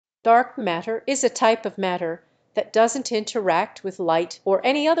Dark matter is a type of matter that doesn't interact with light or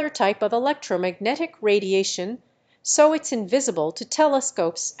any other type of electromagnetic radiation, so it's invisible to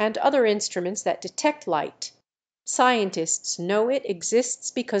telescopes and other instruments that detect light. Scientists know it exists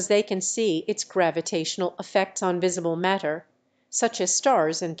because they can see its gravitational effects on visible matter, such as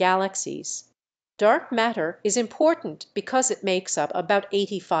stars and galaxies. Dark matter is important because it makes up about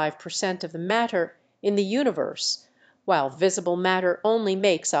 85% of the matter in the universe, while visible matter only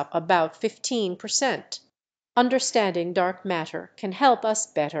makes up about 15%. Understanding dark matter can help us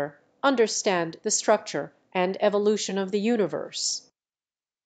better understand the structure and evolution of the universe.